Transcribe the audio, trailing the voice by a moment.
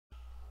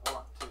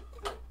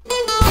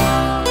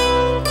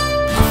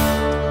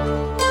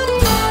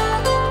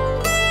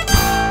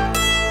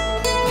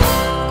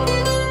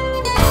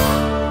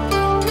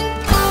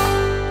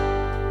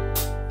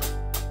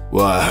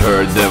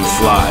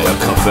fly a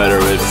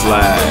Confederate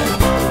flag.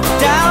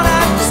 Down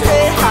at the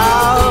State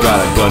House. Got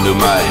a gun to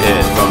my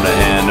head from the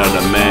hand of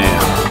the man.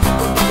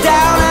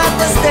 Down at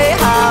the State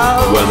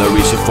House. Whether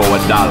reaching for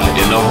 $1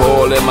 in the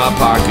hole in my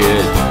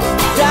pocket.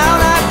 Down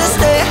at the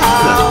State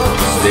House.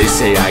 They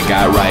say I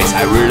got rights,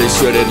 I really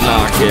shouldn't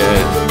knock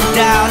it.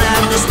 Down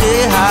at the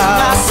State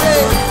House. I say,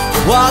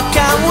 what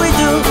can we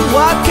do?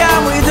 What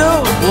can we do?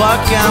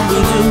 What can we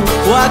do?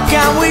 What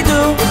can we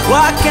do?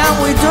 What can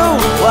we do?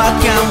 What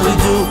can we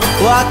do?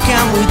 What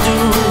can we do?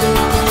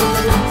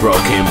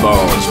 Broken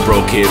bones,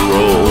 broken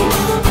rules,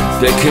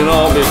 they can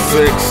all be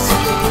fixed.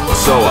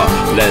 So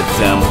let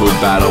them who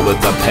battle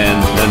with the pen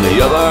and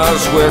the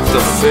others with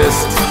the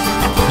fist.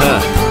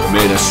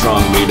 Made us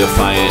strong, me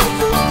defiant,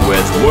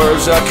 with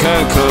words I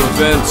can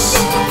convince.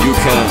 You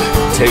can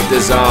take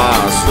this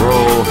ass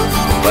roll,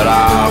 but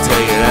I'll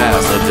take it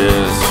as it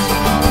is.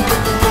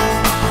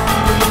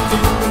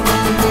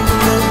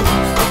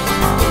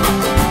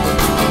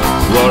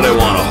 Well, they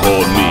wanna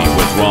hold me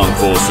with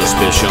wrongful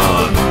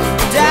suspicion.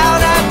 Down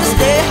at the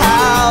State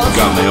House.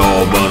 Got me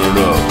all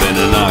bundled up in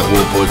an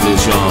equal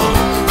position.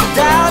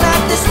 Down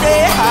at the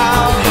State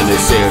House. And they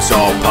say it's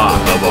all part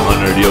of a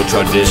 100-year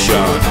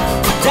tradition.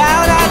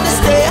 Down at the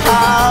State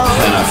House.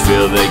 And I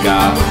feel they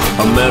got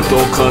a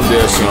mental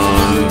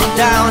condition.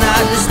 Down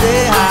at the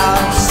State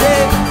House. Say,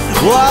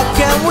 what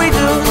can we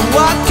do?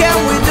 What can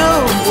we do?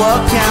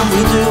 What can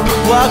we do?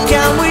 What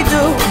can we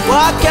do?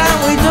 What can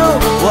we do?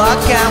 What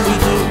can we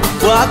do?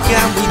 What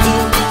can we do?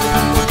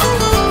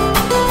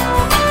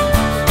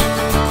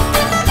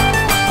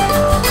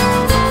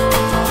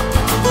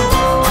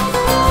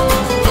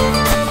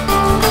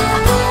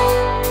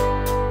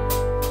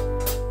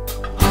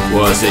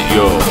 Was it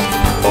you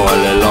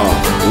all along,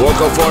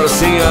 working for the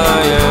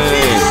CIA?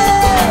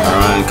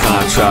 Run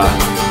Contra,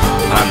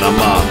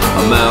 Panama,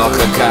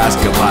 America,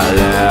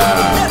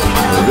 Cascabala.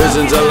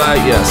 Visions of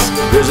light, yes,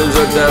 visions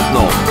of death,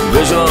 no.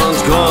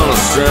 Visions gone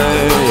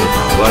astray.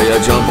 While you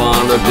jump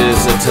on the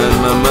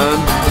disentiment,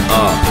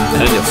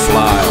 and you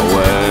fly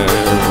away.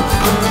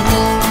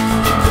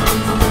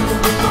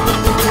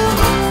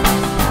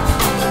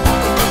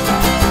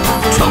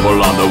 Tumble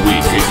on the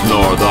weak,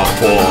 ignore the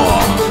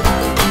poor.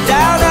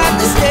 Down at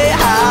the State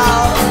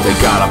House. They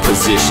got a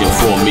position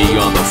for me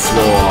on the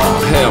floor.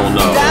 Hell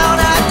no. Down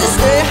at the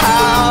State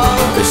House.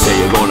 They say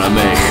you're gonna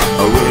make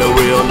a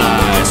real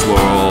nice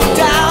world.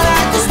 Down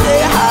at the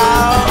State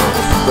House.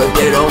 But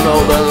they don't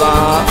know the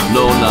law,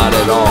 no, not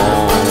at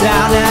all.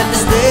 Down at the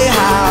State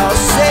House.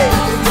 Say,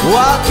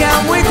 what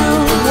can we do?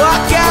 What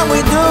can we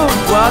do?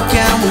 What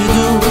can we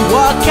do?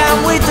 What can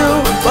we do?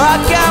 What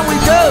can we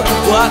do?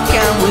 What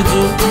can we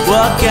do?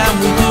 What can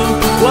we do?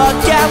 What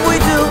can we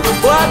do?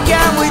 What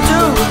can we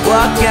do?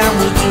 What can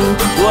we do?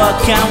 What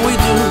can we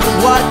do?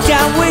 What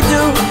can we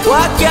do?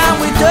 What can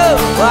we do?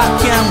 What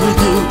can we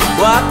do?